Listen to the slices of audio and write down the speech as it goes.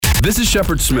This is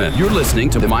Shepard Smith. You're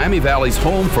listening to Miami Valley's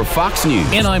home for Fox News.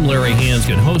 And I'm Larry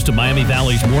Hanskin, host of Miami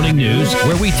Valley's Morning News,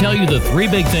 where we tell you the 3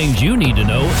 big things you need to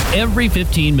know every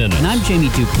 15 minutes. And I'm Jamie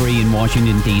Dupree in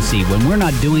Washington, D.C. When we're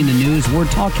not doing the news, we're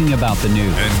talking about the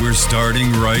news. And we're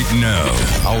starting right now.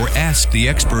 Our Ask the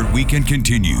Expert weekend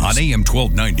continues on AM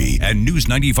 1290 and News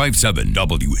 95.7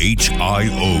 WHIO.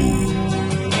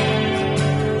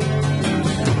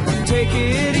 Take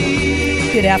it easy.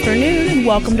 Good afternoon and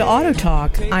welcome to Auto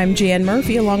Talk. I'm Jan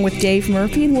Murphy along with Dave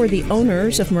Murphy, and we're the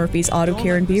owners of Murphy's Auto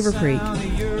Care in Beaver Creek.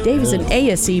 Dave is an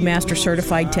ASE Master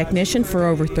Certified Technician for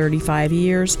over 35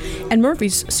 years, and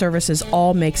Murphy's services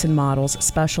all makes and models,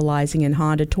 specializing in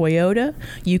Honda, Toyota.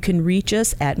 You can reach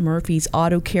us at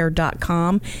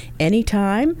murphysautocare.com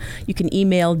anytime. You can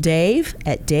email Dave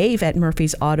at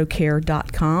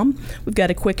murphysautocare.com. We've got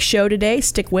a quick show today.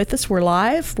 Stick with us. We're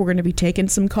live. We're going to be taking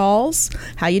some calls.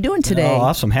 How you doing today? Oh,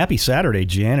 awesome. Happy Saturday,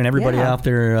 Jan, and everybody out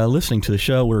there listening to the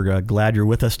show. We're glad you're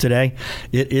with us today.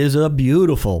 It is a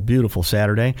beautiful, beautiful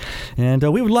Saturday, and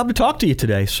we would love to talk to you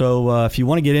today. So if you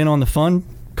want to get in on the fun,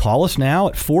 call us now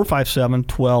at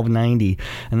 457-1290,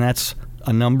 and that's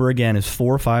a number again is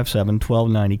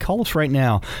 457-1290. Call us right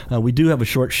now. We do have a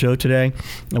short show today.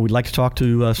 We'd like to talk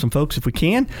to some folks if we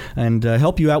can and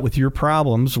help you out with your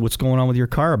problems, what's going on with your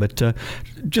car. But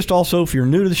just also, if you're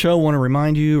new to the show, I want to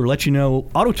remind you or let you know,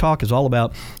 Auto Talk is all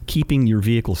about keeping your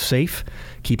vehicle safe,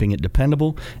 keeping it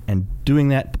dependable, and doing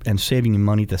that and saving you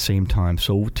money at the same time.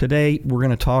 So today we're going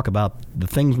to talk about the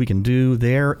things we can do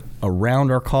there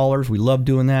around our callers. We love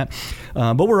doing that.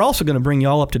 But we're also going to bring you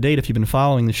all up to date, if you've been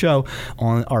following the show,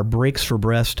 on our Brakes for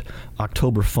Breast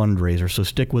October fundraiser. So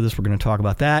stick with us. We're going to talk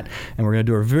about that, and we're going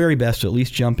to do our very best to at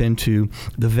least jump into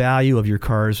the value of your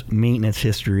car's maintenance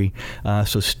history.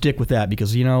 So stick with that,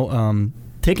 because, you know,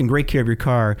 taking great care of your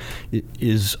car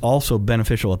is also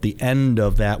beneficial at the end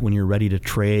of that when you're ready to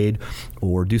trade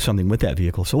or do something with that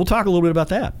vehicle. So we'll talk a little bit about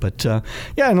that. But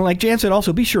yeah, and like Jan said,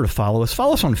 also be sure to follow us.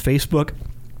 Follow us on Facebook.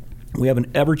 We have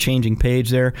an ever-changing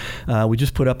page there. We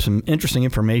just put up some interesting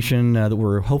information that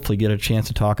we'll hopefully get a chance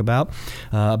to talk about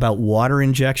water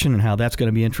injection and how that's going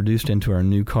to be introduced into our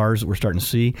new cars that we're starting to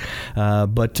see.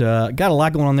 But got a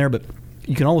lot going on there, but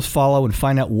you can always follow and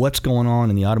find out what's going on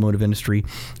in the automotive industry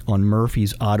on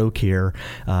Murphy's Auto Care,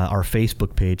 our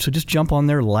Facebook page. So just jump on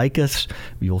there, like us.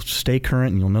 You'll stay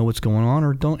current and you'll know what's going on,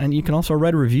 or don't. And you can also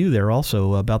write a review there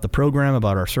also about the program,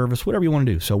 about our service, whatever you want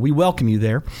to do. So we welcome you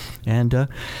there. And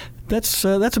that's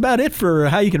about it for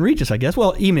how you can reach us, I guess.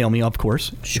 Well, email me, of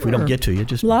course, if we don't get to you.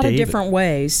 Just a lot Dave of different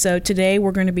ways. So today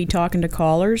we're going to be talking to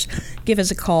callers. Give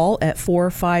us a call at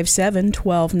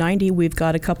 457-1290. We've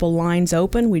got a couple lines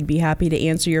open. We'd be happy to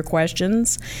answer your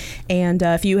questions. And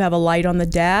if you have a light on the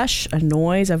dash, a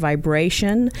noise, a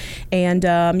vibration, and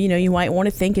you might want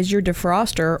to think, is your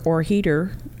defroster or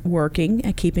heater working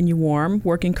and keeping you warm,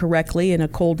 working correctly in a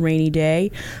cold, rainy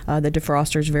day? The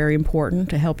defroster is very important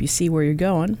to help you see where you're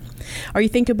going. Or you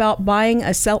think about buying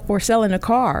or selling a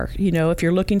car. You know, if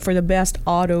you're looking for the best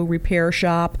auto repair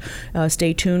shop,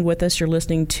 stay tuned with us. You're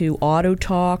listening to Auto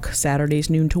Talk, Saturdays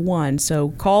noon to 1. So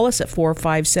call us at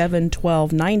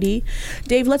 457-1290.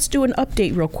 Dave, let's do an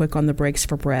update real quick on the Brakes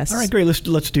for Breast. All right, great.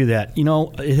 Let's do that. You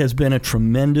know, it has been a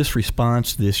tremendous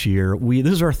response this year.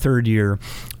 This is our third year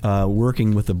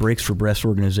working with the Brakes for Breast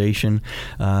organization,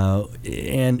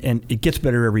 and it gets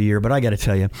better every year. But I got to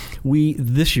tell you,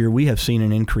 this year we have seen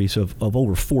an increase of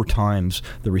over 4 times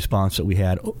the response that we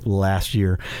had last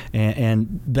year,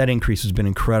 and that increase has been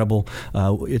incredible.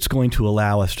 It's going to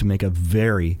allow us to make a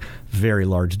very, very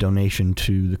large donation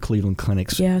to the Cleveland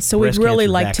Clinic's so we'd really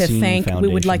like to thank. We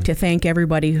would like to thank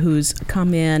everybody who's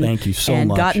come in and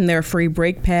gotten their free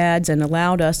brake pads and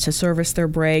allowed us to service their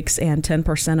brakes, and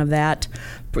 10% of that,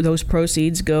 those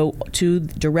proceeds go to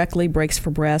directly Brakes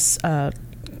for Breast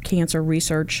cancer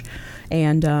research.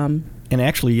 And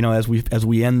actually, you know, as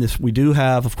we end this, we do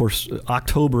have, of course,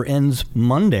 October ends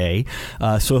Monday.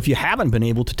 So if you haven't been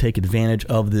able to take advantage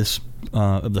of this,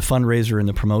 of the fundraiser and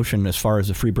the promotion as far as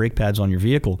the free brake pads on your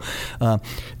vehicle,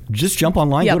 just jump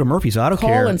online, go to Murphy's Auto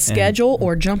Care. Call and schedule,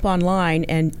 or jump online.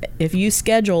 And if you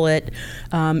schedule it,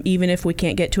 even if we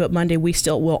can't get to it Monday, we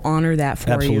still will honor that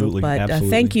for you. But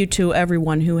thank you to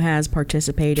everyone who has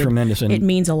participated. Tremendous. And it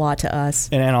means a lot to us.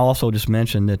 And I'll also just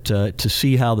mention that to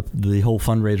see how the whole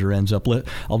fundraiser ends up,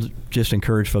 I'll just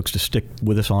encourage folks to stick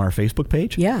with us on our Facebook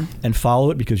page. Yeah. And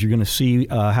follow it, because you're going to see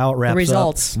how it wraps up. The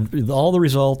results. All the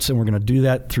results, and we're going going to do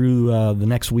that through the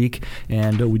next week,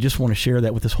 and we just want to share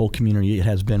that with this whole community. It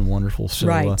has been wonderful. So,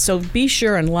 right. So be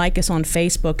sure and like us on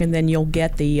Facebook, and then you'll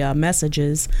get the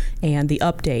messages and the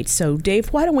updates. So, Dave,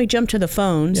 why don't we jump to the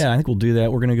phones? Yeah, I think we'll do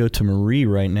that. We're going to go to Marie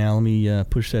right now. Let me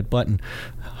push that button.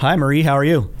 Hi, Marie. How are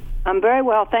you? I'm very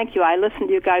well, thank you. I listen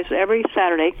to you guys every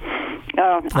Saturday.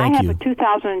 I have a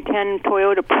 2010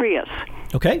 Toyota Prius.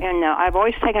 Okay. And I've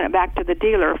always taken it back to the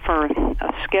dealer for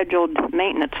scheduled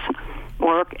maintenance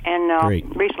work,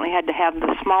 and recently had to have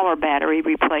the smaller battery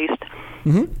replaced.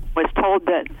 Mm-hmm. Was told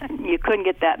that you couldn't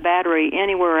get that battery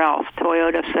anywhere else.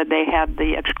 Toyota said they had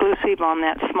the exclusive on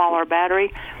that smaller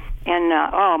battery. And,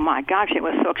 oh, my gosh, it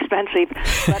was so expensive.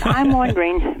 But I'm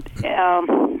wondering,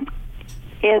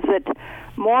 is it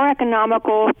more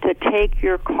economical to take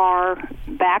your car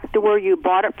back to where you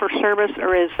bought it for service,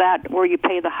 or is that where you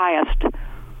pay the highest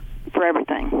for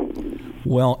everything?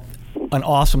 Well, an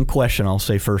awesome question, I'll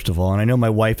say, first of all. And I know my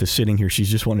wife is sitting here. She's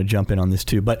just wanting to jump in on this,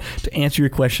 too. But to answer your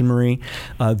question, Marie,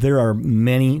 there are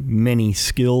many, many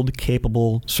skilled,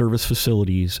 capable service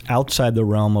facilities outside the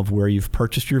realm of where you've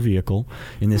purchased your vehicle,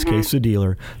 in this case, the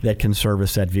dealer, that can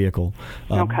service that vehicle.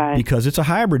 Because it's a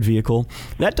hybrid vehicle.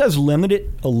 That does limit it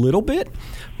a little bit,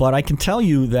 but I can tell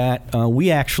you that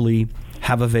we actually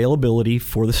have availability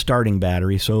for the starting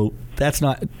battery. So that's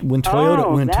not when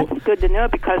Toyota. That's good to know,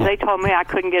 because they told me I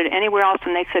couldn't get it anywhere else,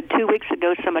 and they said 2 weeks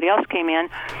ago somebody else came in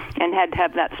and had to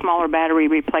have that smaller battery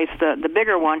replaced. The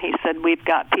bigger one, he said, we've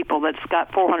got people that's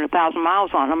got 400,000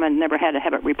 miles on them and never had to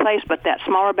have it replaced. But that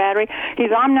smaller battery, he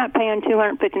said, I'm not paying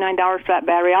 $259 for that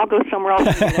battery. I'll go somewhere else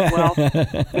and get it.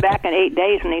 Well, back in 8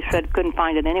 days, and he said couldn't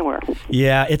find it anywhere.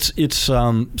 Yeah, it's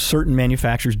certain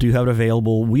manufacturers do have it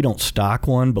available. We don't stock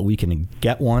one, but we can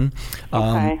get one.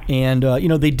 And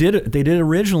they did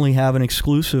originally have an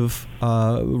exclusive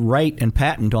right and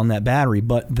patent on that battery,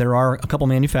 but there are a couple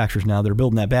manufacturers now that are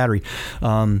building that battery.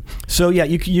 So yeah,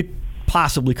 you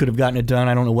possibly could have gotten it done.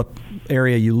 I don't know what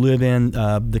area you live in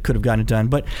that could have gotten it done,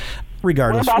 but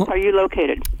regardless. Whereabouts are you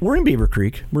located? We're in Beaver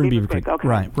Creek. Okay.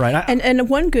 Right. And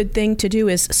one good thing to do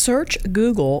is search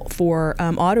Google for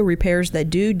auto repairs that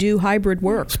do hybrid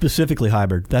work. Specifically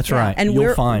hybrid. That's right. And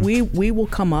you'll find. We will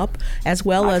come up, as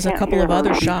well as a couple of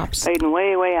other shops. Fading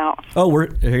way out. Oh,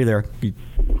 we're here. There.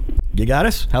 You got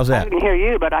us? How's that? I can hear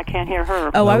you, but I can't hear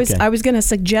her. Oh, okay. I was going to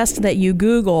suggest that you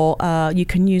Google. You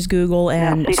can use Google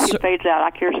and. Yeah, she fades out.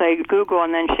 I hear say Google,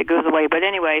 and then she goes away. But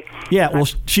anyway. Yeah. Well,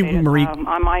 Marie.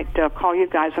 I might call you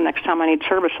guys the next time I need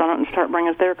service on it and start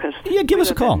bringing us there, because. Yeah, give us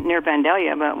a call. Near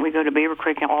Vandalia, but we go to Beaver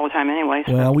Creek all the time anyway.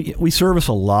 So. Well, we service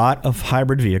a lot of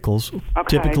hybrid vehicles.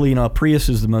 Okay. Typically, a Prius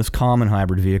is the most common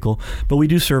hybrid vehicle, but we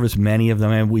do service many of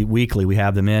them, and weekly we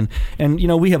have them in. And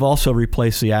we have also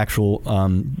replaced the actual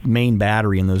main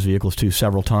battery in those vehicles too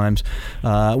several times.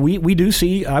 We do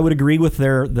see, I would agree with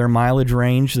their mileage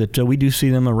range, that we do see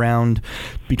them around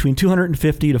between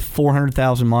 250 to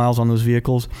 400,000 miles on those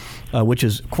vehicles, which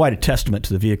is quite a testament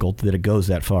to the vehicle that it goes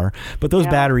that far. But those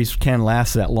batteries can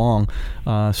last that long.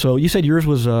 So you said yours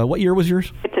was, what year was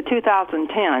yours? It's a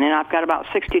 2010, and I've got about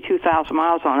 62,000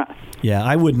 miles on it. Yeah,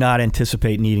 I would not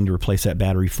anticipate needing to replace that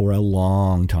battery for a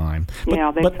long time. They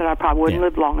said I probably wouldn't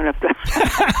live long enough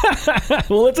to.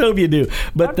 Well, let's hope you do.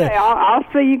 But okay, I'll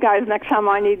see you guys next time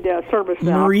I need service.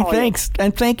 Marie, thanks.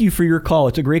 And thank you for your call.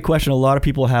 It's a great question. A lot of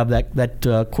people have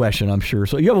that question, I'm sure.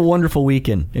 So you have a wonderful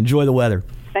weekend. Enjoy the weather.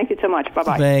 Thank you so much.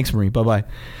 Bye-bye. Thanks, Marie. Bye-bye.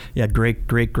 Yeah, great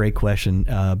question,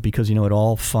 because, it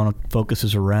all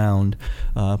focuses around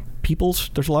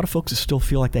there's a lot of folks that still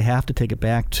feel like they have to take it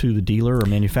back to the dealer or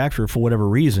manufacturer for whatever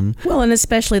reason. Well, and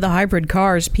especially the hybrid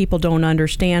cars, people don't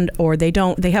understand, or they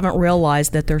haven't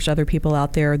realized that there's other people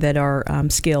out there that are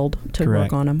skilled to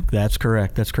work on them. That's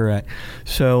correct.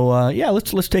 So,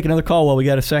 let's take another call while we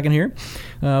got a second here.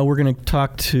 We're going to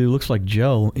talk to, looks like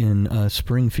Joe in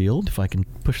Springfield, if I can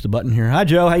push the button here. Hi,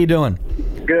 Joe. How you doing?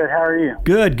 Good. How are you?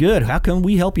 Good. How can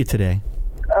we help you today?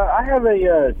 I have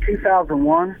a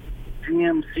 2001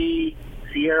 GMC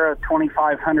Sierra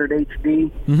 2500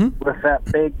 HD with that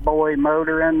big boy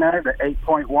motor in there, the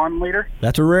 8.1 liter.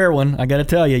 That's a rare one. I got to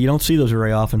tell you, you don't see those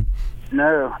very often.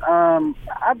 No.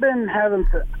 I've been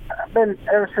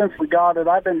ever since we got it,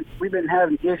 we've been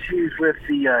having issues with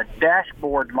the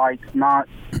dashboard lights not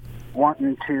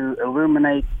wanting to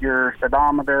illuminate your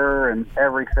speedometer and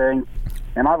everything.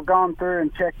 And I've gone through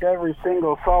and checked every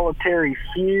single solitary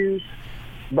fuse,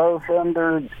 both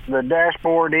under the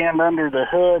dashboard and under the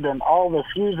hood, and all the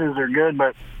fuses are good,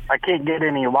 but I can't get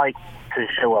any light to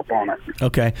show up on it.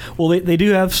 Okay. Well, they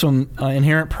do have some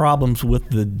inherent problems with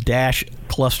the dash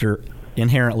cluster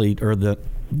inherently, or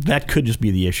that could just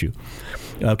be the issue.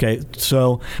 Okay,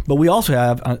 so, but we also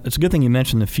have, it's a good thing you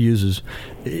mentioned the fuses.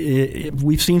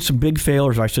 We've seen some big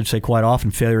failures, I should say quite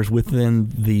often, failures within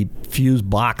the fuse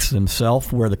box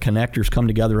themselves, where the connectors come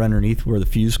together underneath where the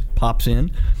fuse pops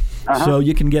in. So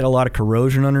you can get a lot of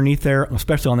corrosion underneath there,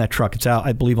 especially on that truck. It's out,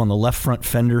 I believe, on the left front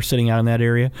fender, sitting out in that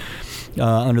area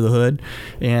under the hood.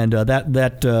 And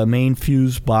that main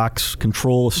fuse box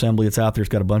control assembly that's out there has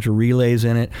got a bunch of relays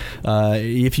in it.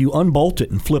 If you unbolt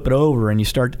it and flip it over and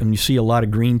you see a lot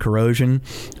of green corrosion,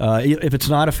 if it's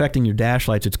not affecting your dash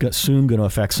lights, it's soon going to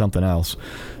affect something else.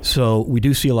 So we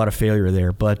do see a lot of failure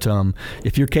there. But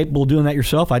if you're capable of doing that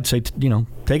yourself, I'd say,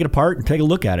 take it apart and take a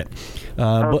look at it.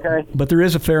 But there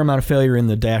is a fair amount of failure in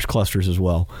the dash clusters as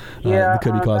well. That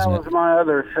could be causing that was my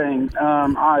other thing.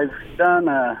 I've done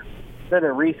a bit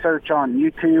of research on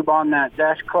YouTube on that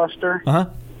dash cluster,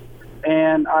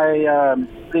 and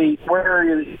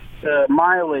where the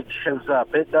mileage shows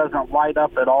up, it doesn't light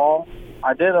up at all.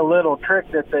 I did a little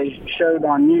trick that they showed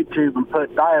on YouTube and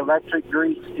put dielectric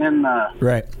grease in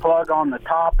the plug on the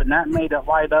top, and that made it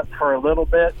light up for a little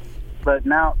bit. But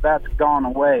now that's gone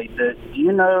away. Do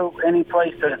you know any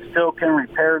place that still can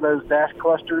repair those dash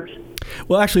clusters?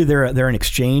 Well, actually, they're an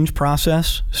exchange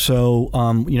process. So,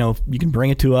 you can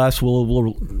bring it to us.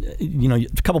 We'll a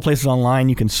couple places online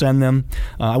you can send them.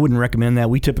 I wouldn't recommend that.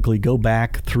 We typically go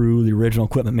back through the original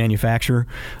equipment manufacturer.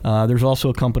 There's also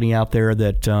a company out there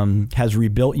that has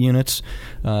rebuilt units,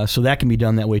 so that can be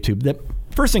done that way too. The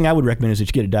first thing I would recommend is that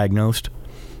you get it diagnosed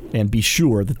and be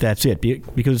sure that that's it,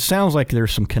 because it sounds like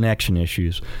there's some connection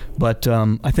issues. But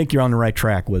I think you're on the right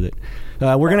track with it.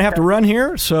 We're going to have to run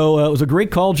here, so it was a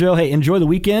great call, Joe. Hey, enjoy the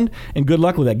weekend, and good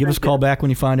luck with that. Give us a call back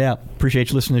when you find out.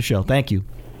 Appreciate you listening to the show. Thank you.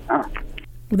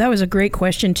 Well, that was a great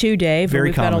question too, Dave.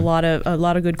 Very common. Got a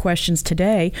lot of good questions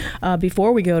today.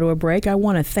 Before we go to a break, I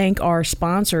want to thank our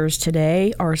sponsors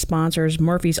today. Our sponsors,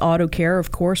 Murphy's Auto Care.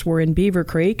 Of course, we're in Beaver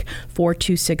Creek.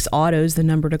 426 Autos, the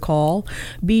number to call.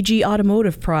 BG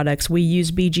Automotive Products. We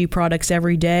use BG products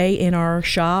every day in our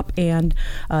shop, and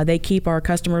they keep our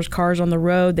customers' cars on the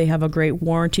road. They have a great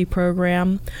warranty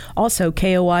program. Also,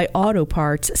 KOI Auto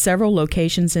Parts. Several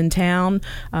locations in town.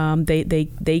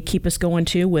 They keep us going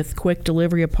too with quick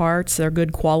delivery of parts. They're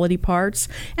good quality parts.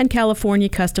 And California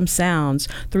Custom Sounds,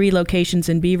 3 locations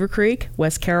in Beaver Creek,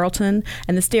 West Carrollton,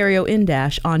 and the Stereo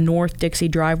Indash on North Dixie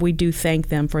Drive. We do thank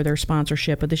them for their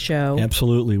sponsorship of the show.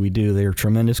 Absolutely, we do. They're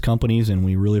tremendous companies, and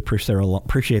we really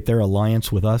appreciate their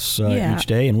alliance with us each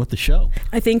day and with the show.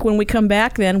 I think when we come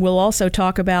back then, we'll also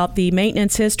talk about the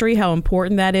maintenance history, how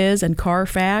important that is, and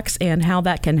Carfax, and how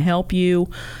that can help you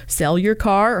sell your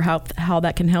car, or how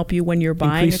that can help you when you're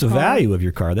buying Increase a car. the value of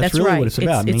your car. That's really right. what it's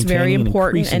about. It's very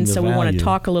important, and so we want value. to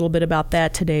talk a little bit about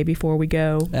that today before we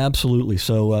go. Absolutely.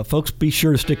 So, folks, be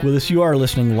sure to stick with us. You are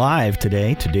listening live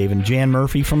today to Dave and Jan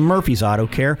Murphy from Murphy's Auto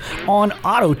Care on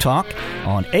Auto Talk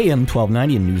on AM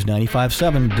 1290 and News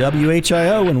 95.7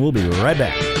 WHIO, and we'll be right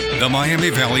back. The Miami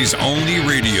Valley's only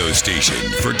radio station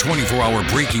for 24-hour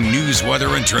breaking news,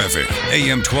 weather, and traffic.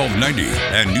 AM 1290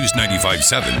 and News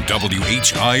 95.7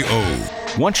 WHIO.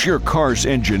 Once your car's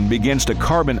engine begins to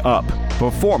carbon up,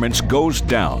 performance goes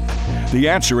down. The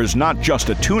answer is not just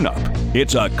a tune-up,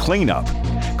 it's a cleanup.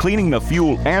 Cleaning the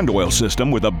fuel and oil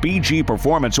system with a BG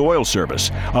Performance Oil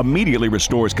Service immediately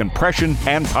restores compression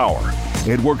and power.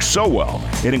 It works so well,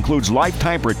 it includes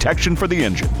lifetime protection for the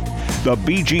engine. The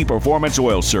BG Performance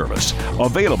Oil Service,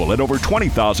 available at over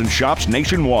 20,000 shops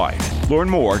nationwide. Learn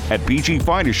more at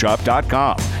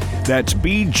bgfindashop.com. That's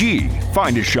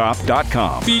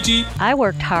bgfindashop.com. BG. I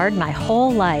worked hard my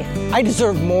whole life. I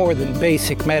deserve more than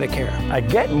basic Medicare. I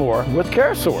get more with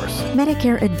CareSource.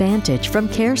 Medicare Advantage from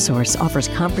CareSource offers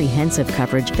comprehensive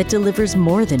coverage that delivers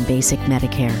more than basic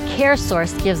Medicare.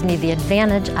 CareSource gives me the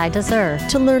advantage I deserve.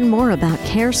 To learn more about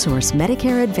CareSource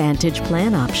Medicare Advantage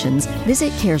plan options,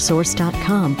 visit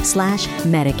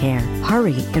caresource.com/Medicare.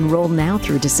 Hurry, enroll now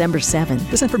through December 7th.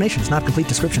 This information is not a complete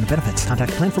description of benefits. Contact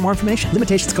the plan for more information.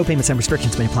 Limitations, copayments, and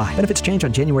restrictions may apply. Benefits change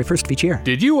on January 1st of each year.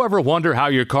 Did you ever wonder how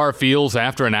your car feels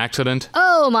after an accident?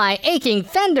 Oh, my aching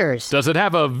fenders. Does it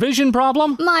have a vision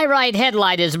problem? My right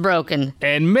headlight is broken.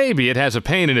 And maybe it has a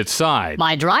pain in its side.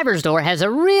 My driver's door has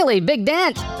a really big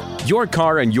dent. Your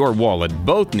car and your wallet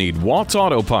both need Waltz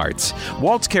Auto Parts.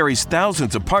 Waltz carries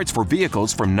thousands of parts for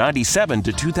vehicles from 97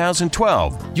 to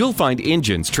 2012. You'll find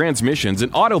engines, transmissions,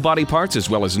 and auto body parts, as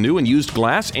well as new and used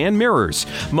glass and mirrors.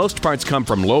 Most parts come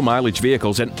from low-mileage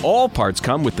vehicles, and all parts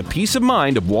come with the peace of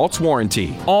mind of Waltz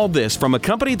warranty. All this from a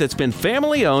company that's been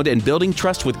family-owned and building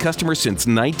trust with customers since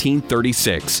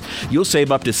 1936. You'll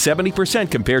save up to 70%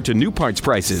 compared to new parts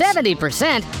prices.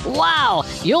 70%? Wow!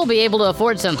 You'll be able to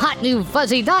afford some hot new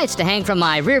fuzzy dice headlights to hang from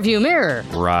my rearview mirror.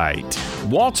 Right.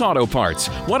 Waltz Auto Parts,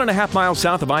 1.5 miles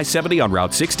south of I-70 on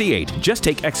Route 68. Just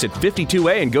take exit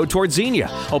 52A and go towards Xenia.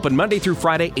 Open Monday through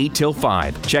Friday, 8 till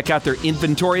 5. Check out their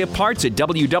inventory of parts at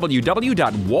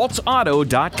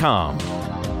www.waltzauto.com.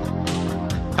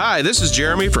 Hi, this is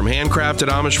Jeremy from Handcrafted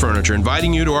Amish Furniture,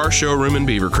 inviting you to our showroom in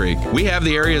Beaver Creek. We have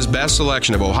the area's best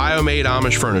selection of Ohio-made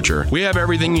Amish furniture. We have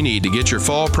everything you need to get your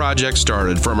fall project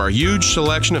started, from our huge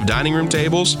selection of dining room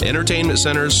tables, entertainment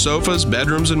centers, sofas,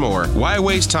 bedrooms, and more. Why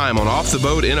waste time on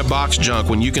off-the-boat, in-a-box junk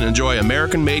when you can enjoy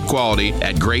American-made quality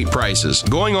at great prices?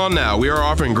 Going on now, we are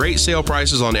offering great sale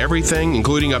prices on everything,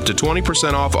 including up to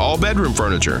 20% off all bedroom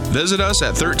furniture. Visit us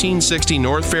at 1360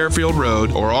 North Fairfield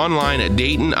Road or online at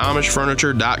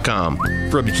DaytonAmishFurniture.com.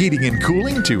 From heating and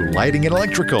cooling to lighting and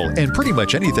electrical and pretty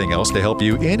much anything else to help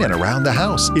you in and around the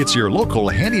house, it's your local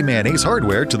Handyman Ace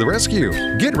Hardware to the rescue.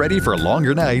 Get ready for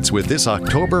longer nights with this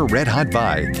October Red Hot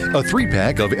Buy. A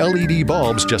 3-pack of LED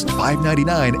bulbs just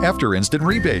 $5.99 after instant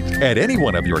rebate at any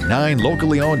one of your 9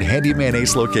 locally owned Handyman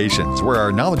Ace locations, where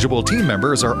our knowledgeable team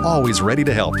members are always ready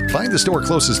to help. Find the store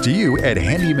closest to you at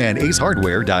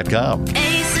HandymanAceHardware.com.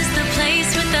 Ace is the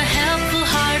place with the helpful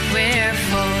hardware,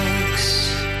 folks.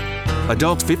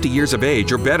 Adults 50 years of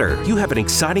age or better, you have an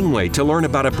exciting way to learn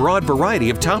about a broad variety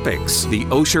of topics. The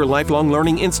Osher Lifelong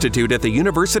Learning Institute at the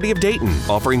University of Dayton,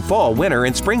 offering fall, winter,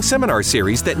 and spring seminar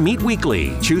series that meet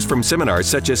weekly. Choose from seminars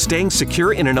such as Staying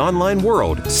Secure in an Online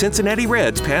World, Cincinnati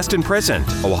Reds Past and Present,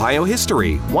 Ohio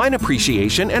History, Wine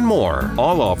Appreciation, and more.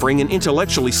 All offering an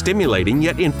intellectually stimulating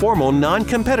yet informal,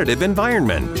 non-competitive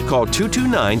environment. Call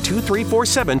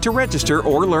 229-2347 to register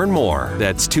or learn more.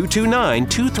 That's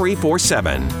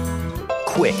 229-2347.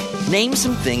 Quick, name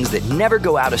some things that never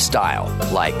go out of style,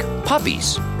 like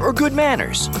puppies or good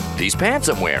manners, these pants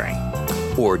I'm wearing,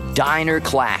 or diner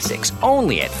classics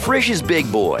only at Frisch's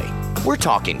Big Boy. We're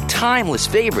talking timeless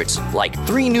favorites like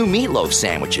 3 new meatloaf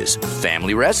sandwiches,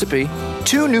 family recipe,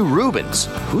 2 new Reubens,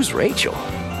 who's Rachel?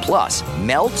 Plus,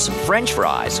 melts, french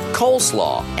fries,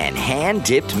 coleslaw, and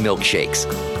hand-dipped milkshakes.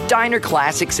 Diner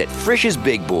classics at Frisch's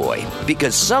Big Boy,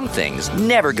 because some things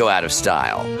never go out of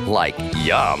style, like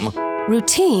yum.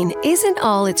 Routine isn't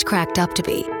all it's cracked up to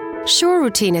be. Sure,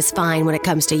 routine is fine when it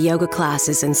comes to yoga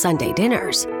classes and Sunday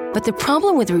dinners, but the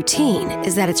problem with routine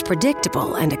is that it's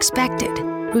predictable and expected.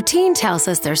 Routine tells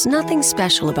us there's nothing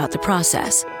special about the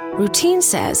process. Routine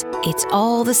says it's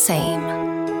all the same.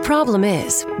 Problem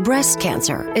is, breast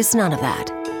cancer is none of that.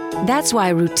 That's why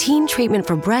routine treatment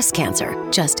for breast cancer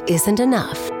just isn't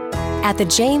enough. At the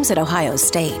James at Ohio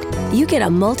State, you get a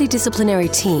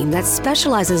multidisciplinary team that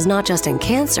specializes not just in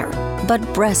cancer, but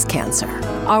breast cancer.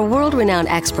 Our world-renowned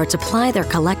experts apply their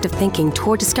collective thinking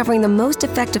toward discovering the most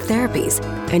effective therapies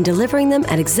and delivering them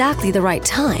at exactly the right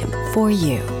time for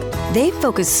you. They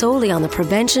focus solely on the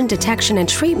prevention, detection, and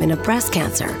treatment of breast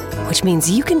cancer, which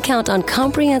means you can count on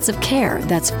comprehensive care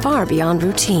that's far beyond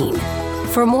routine.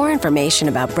 For more information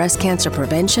about breast cancer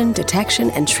prevention,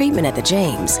 detection, and treatment at the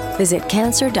James, visit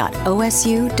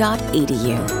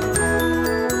cancer.osu.edu.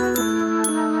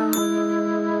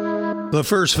 The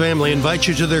First Family invites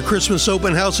you to their Christmas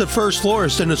open house at First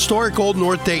Florist in historic Old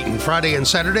North Dayton, Friday and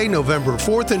Saturday, November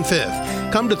 4th and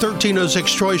 5th. Come to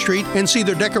 1306 Troy Street and see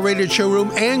their decorated showroom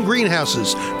and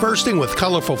greenhouses, bursting with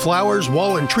colorful flowers,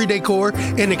 wall and tree decor,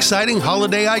 and exciting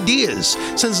holiday ideas.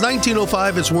 Since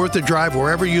 1905, it's worth the drive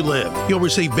wherever you live. You'll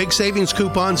receive big savings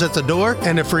coupons at the door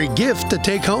and a free gift to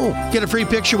take home. Get a free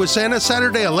picture with Santa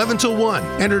Saturday 11 till 1.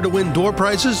 Enter to win door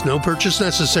prizes, no purchase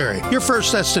necessary. Your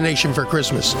first destination for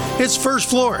Christmas. It's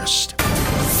First Florist.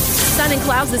 Sun and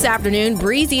clouds this afternoon,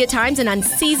 breezy at times and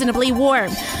unseasonably warm.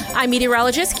 I'm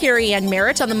meteorologist Carrie Ann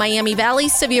Merritt on the Miami Valley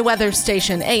Severe Weather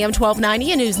Station, AM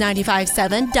 1290 and News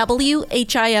 95.7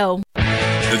 WHIO.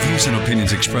 The views and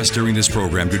opinions expressed during this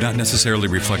program do not necessarily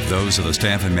reflect those of the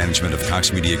staff and management of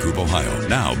Cox Media Group Ohio.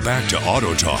 Now, back to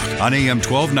Auto Talk on AM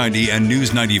 1290 and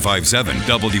News 95.7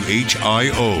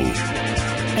 WHIO.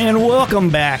 And welcome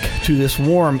back to this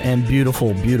warm and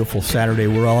beautiful, beautiful Saturday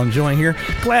we're all enjoying here.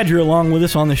 Glad you're along with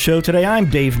us on the show today. I'm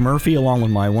Dave Murphy, along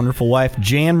with my wonderful wife,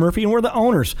 Jan Murphy, and we're the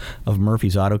owners of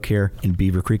Murphy's Auto Care in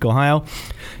Beaver Creek, Ohio.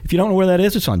 If you don't know where that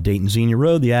is, it's on Dayton Xenia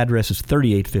Road. The address is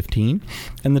 3815,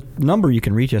 and the number you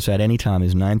can reach us at any time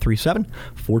is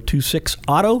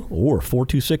 937-426-AUTO or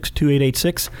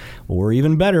 426-2886, or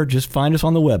even better, just find us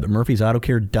on the web at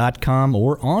murphysautocare.com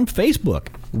or on Facebook.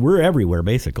 We're everywhere,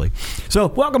 basically. So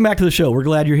welcome back to the show. We're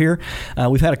glad you're here.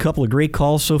 We've had a couple of great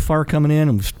calls so far coming in,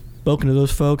 and we've spoken to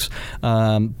those folks.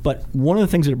 But one of the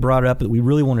things that it brought up that we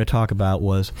really wanted to talk about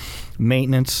was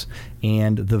maintenance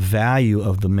and the value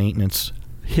of the maintenance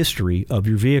history of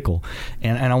your vehicle.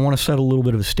 And I want to set a little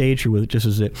bit of a stage here with it, just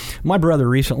as that my brother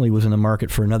recently was in the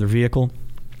market for another vehicle.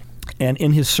 And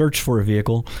in his search for a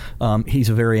vehicle, he's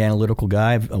a very analytical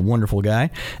guy, a wonderful guy,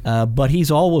 but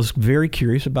he's always very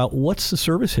curious about what's the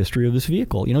service history of this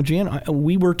vehicle. You know, Jan,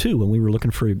 we were too when we were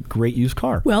looking for a great used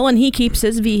car. Well, and he keeps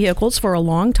his vehicles for a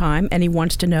long time, and he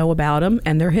wants to know about them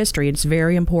and their history. It's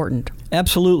very important.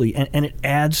 Absolutely, and it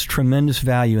adds tremendous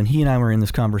value. And he and I were in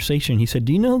this conversation. He said,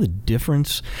 do you know the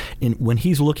difference in when he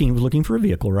was looking for a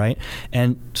vehicle, right?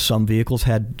 And some vehicles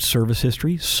had service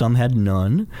history, some had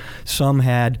none, some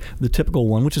had the typical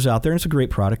one, which is out there, and it's a great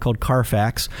product called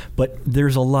Carfax, but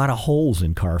there's a lot of holes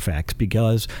in Carfax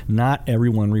because not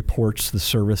everyone reports the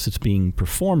service that's being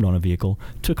performed on a vehicle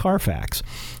to Carfax.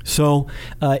 So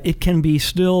it can be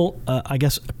still, I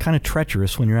guess, kind of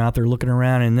treacherous when you're out there looking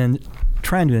around and then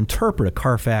trying to interpret a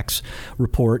Carfax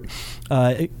report.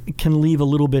 It can leave a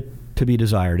little bit to be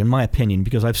desired, in my opinion,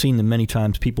 because I've seen them many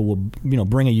times. People will,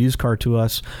 bring a used car to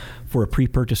us for a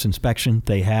pre-purchase inspection.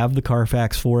 They have the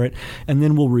Carfax for it, and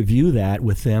then we'll review that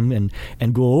with them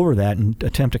and go over that and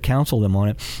attempt to counsel them on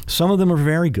it. Some of them are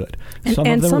very good.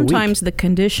 And sometimes the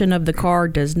condition of the car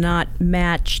does not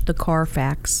match the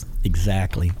Carfax.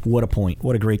 Exactly. What a point.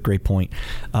 What a great point.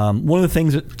 One of the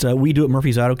things that we do at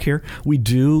Murphy's Auto Care, we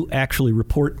do actually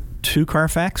report to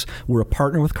Carfax. We're a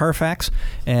partner with Carfax,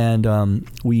 and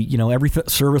we, every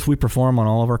service we perform on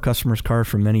all of our customers' cars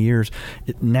for many years,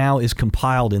 it now is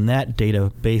compiled in that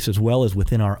database as well as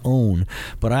within our own.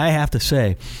 But I have to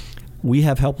say, we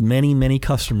have helped many, many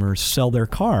customers sell their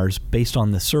cars based on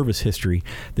the service history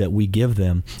that we give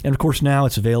them. And of course, now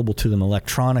it's available to them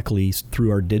electronically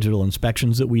through our digital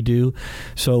inspections that we do.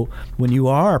 So when you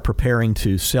are preparing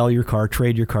to sell your car,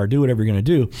 trade your car, do whatever you're going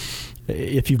to do,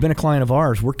 if you've been a client of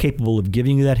ours, we're capable of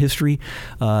giving you that history,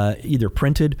 either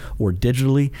printed or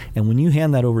digitally. And when you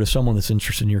hand that over to someone that's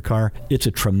interested in your car, it's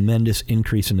a tremendous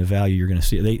increase in the value you're going to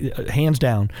see. Hands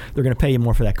down, they're going to pay you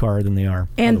more for that car than they are.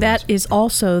 And otherwise. That is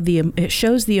also it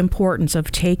shows the importance of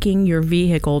taking your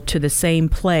vehicle to the same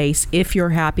place if you're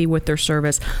happy with their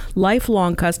service.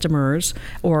 Lifelong customers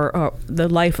or the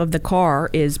life of the car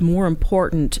is more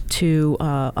important to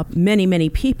many, many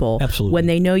people. Absolutely. When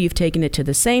they know you've taken it to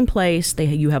the same place.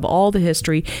 You have all the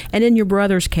history. And in your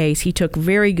brother's case, he took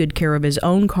very good care of his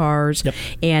own cars. Yep.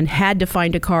 And had to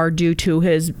find a car due to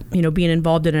his, being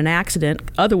involved in an accident.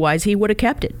 Otherwise, he would have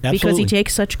kept it. Absolutely. Because he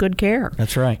takes such good care.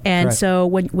 That's right. And so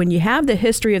when you have the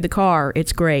history of the car,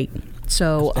 it's great.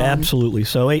 So absolutely.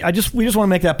 So we just want to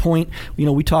make that point.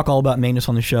 We talk all about maintenance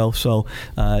on the show. So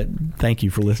thank you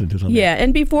for listening to something. Yeah,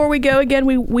 and before we go again,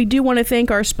 we do want to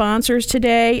thank our sponsors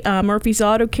today: Murphy's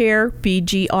Auto Care,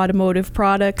 BG Automotive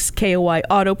Products, KOI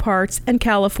Auto Parts, and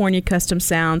California Custom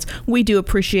Sounds. We do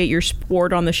appreciate your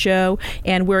support on the show,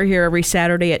 and we're here every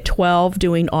Saturday at 12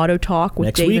 doing Auto Talk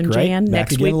with Dave and Jan.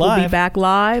 Next week we'll be back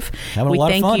live. Having a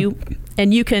lot of fun. We thank you.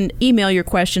 And you can email your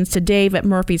questions to Dave at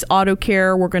Murphy's Auto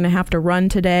Care. We're going to have to run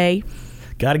today.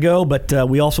 Got to go, but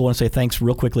we also want to say thanks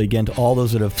real quickly again to all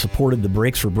those that have supported the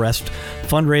Brakes for Breast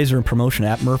fundraiser and promotion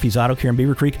at Murphy's Auto Care in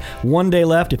Beaver Creek. 1 day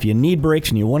left. If you need brakes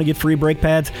and you want to get free brake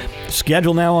pads,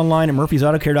 schedule now online at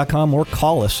murphysautocare.com or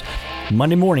call us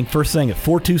Monday morning, first thing at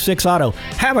 426-AUTO.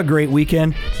 Have a great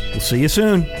weekend. We'll see you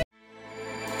soon.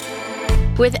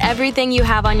 With everything you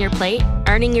have on your plate,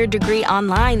 earning your degree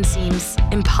online seems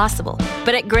impossible.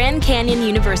 But at Grand Canyon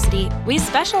University, we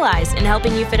specialize in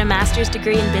helping you fit a master's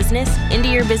degree in business into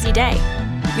your busy day.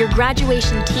 Your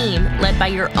graduation team, led by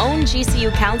your own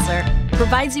GCU counselor,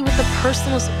 provides you with the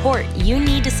personal support you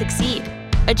need to succeed.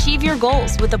 Achieve your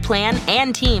goals with a plan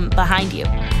and team behind you.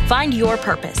 Find your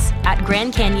purpose at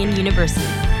Grand Canyon University.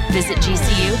 Visit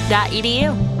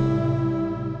gcu.edu.